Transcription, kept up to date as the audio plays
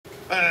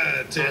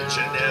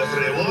Attention,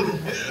 everyone.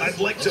 I'd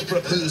like to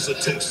propose a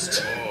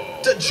toast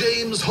to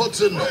James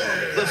Hutton,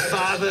 the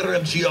father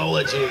of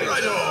geology.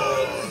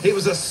 He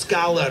was a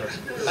scholar,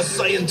 a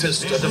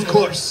scientist, and of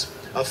course,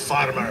 a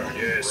farmer.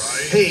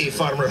 Yes. Hey,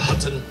 Farmer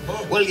Hutton,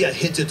 well, you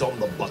hit it on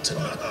the button.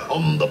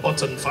 On the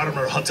button,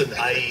 Farmer Hutton,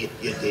 aye,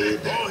 you did.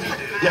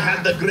 You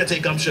had the gritty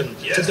gumption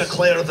to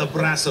declare the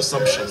brass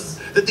assumption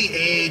that the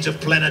age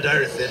of planet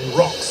Earth in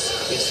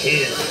rocks is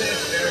hid.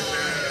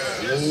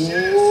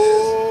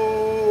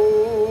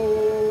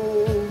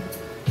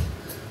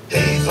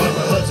 Hey,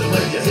 Farmer Hutton,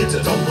 well, you hit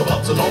it on the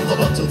button,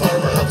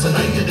 Farmer Hutton,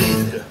 aye, you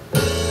did.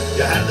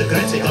 You had the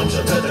gritty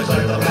gumption to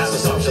declare the brass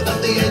assumption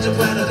that the age of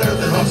planet Earth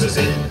in rocks is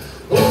hid.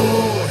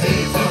 Oh,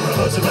 hey, Farmer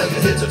Hutton, well,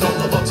 you hit it on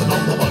the button,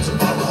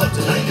 Farmer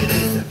Hutton, aye, you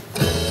did.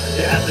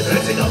 You had the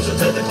gritty gumption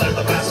to declare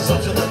the brass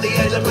assumption that the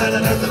age of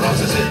planet Earth in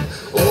rocks is hid.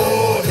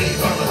 Oh, hey,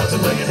 Farmer Hutton,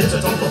 well, you hit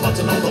it on the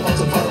button,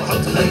 Farmer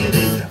Hutton, aye, you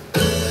did.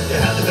 You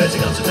had the gritty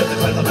gumption to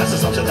declare the brass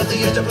assumption that the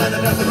age of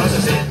planet Earth in rocks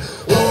is hid.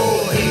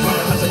 Oh, hey,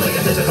 Farmer Hutton, well,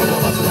 you hit it on the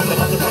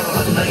button, Farmer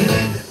Hutton, aye, you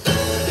did.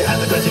 You had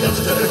the gritty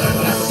gumption to declare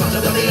the brass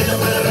assumption that the age of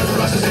planet Earth in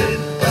rocks is hid.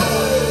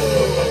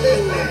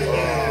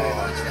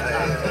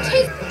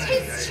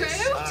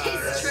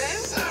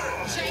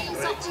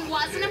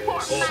 Was an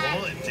important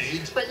man.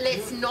 But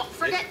let's not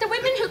forget the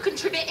women who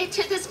contributed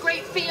to this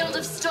great field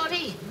of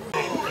study.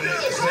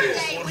 In her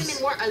day, women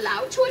weren't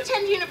allowed to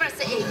attend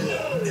university.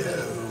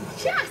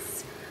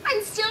 Yes,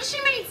 and still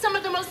she made some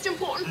of the most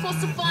important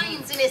fossil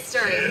finds in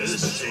history.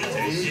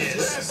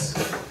 Yes.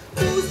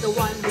 Who's the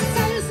one who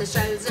sells the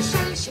shells? A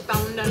shell she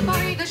found on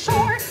by the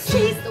shore.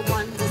 She's the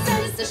one who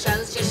sells the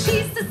shells. Yes,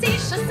 she's the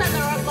seashell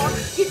seller of more.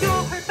 You'd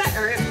know her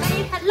better if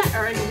they had let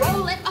her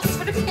enroll at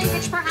Oxford or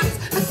Cambridge, perhaps.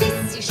 But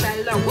this seashell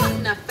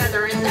wasn't a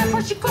feather, and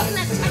therefore she couldn't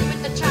attend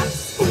with the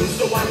chaps. Who's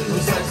the one who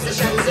sells the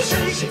shells? The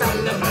shells she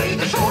found on by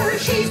the shore.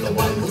 She's the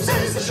one who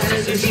sells the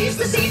shells. She's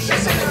the seashell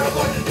seller of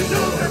more. You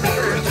know her better.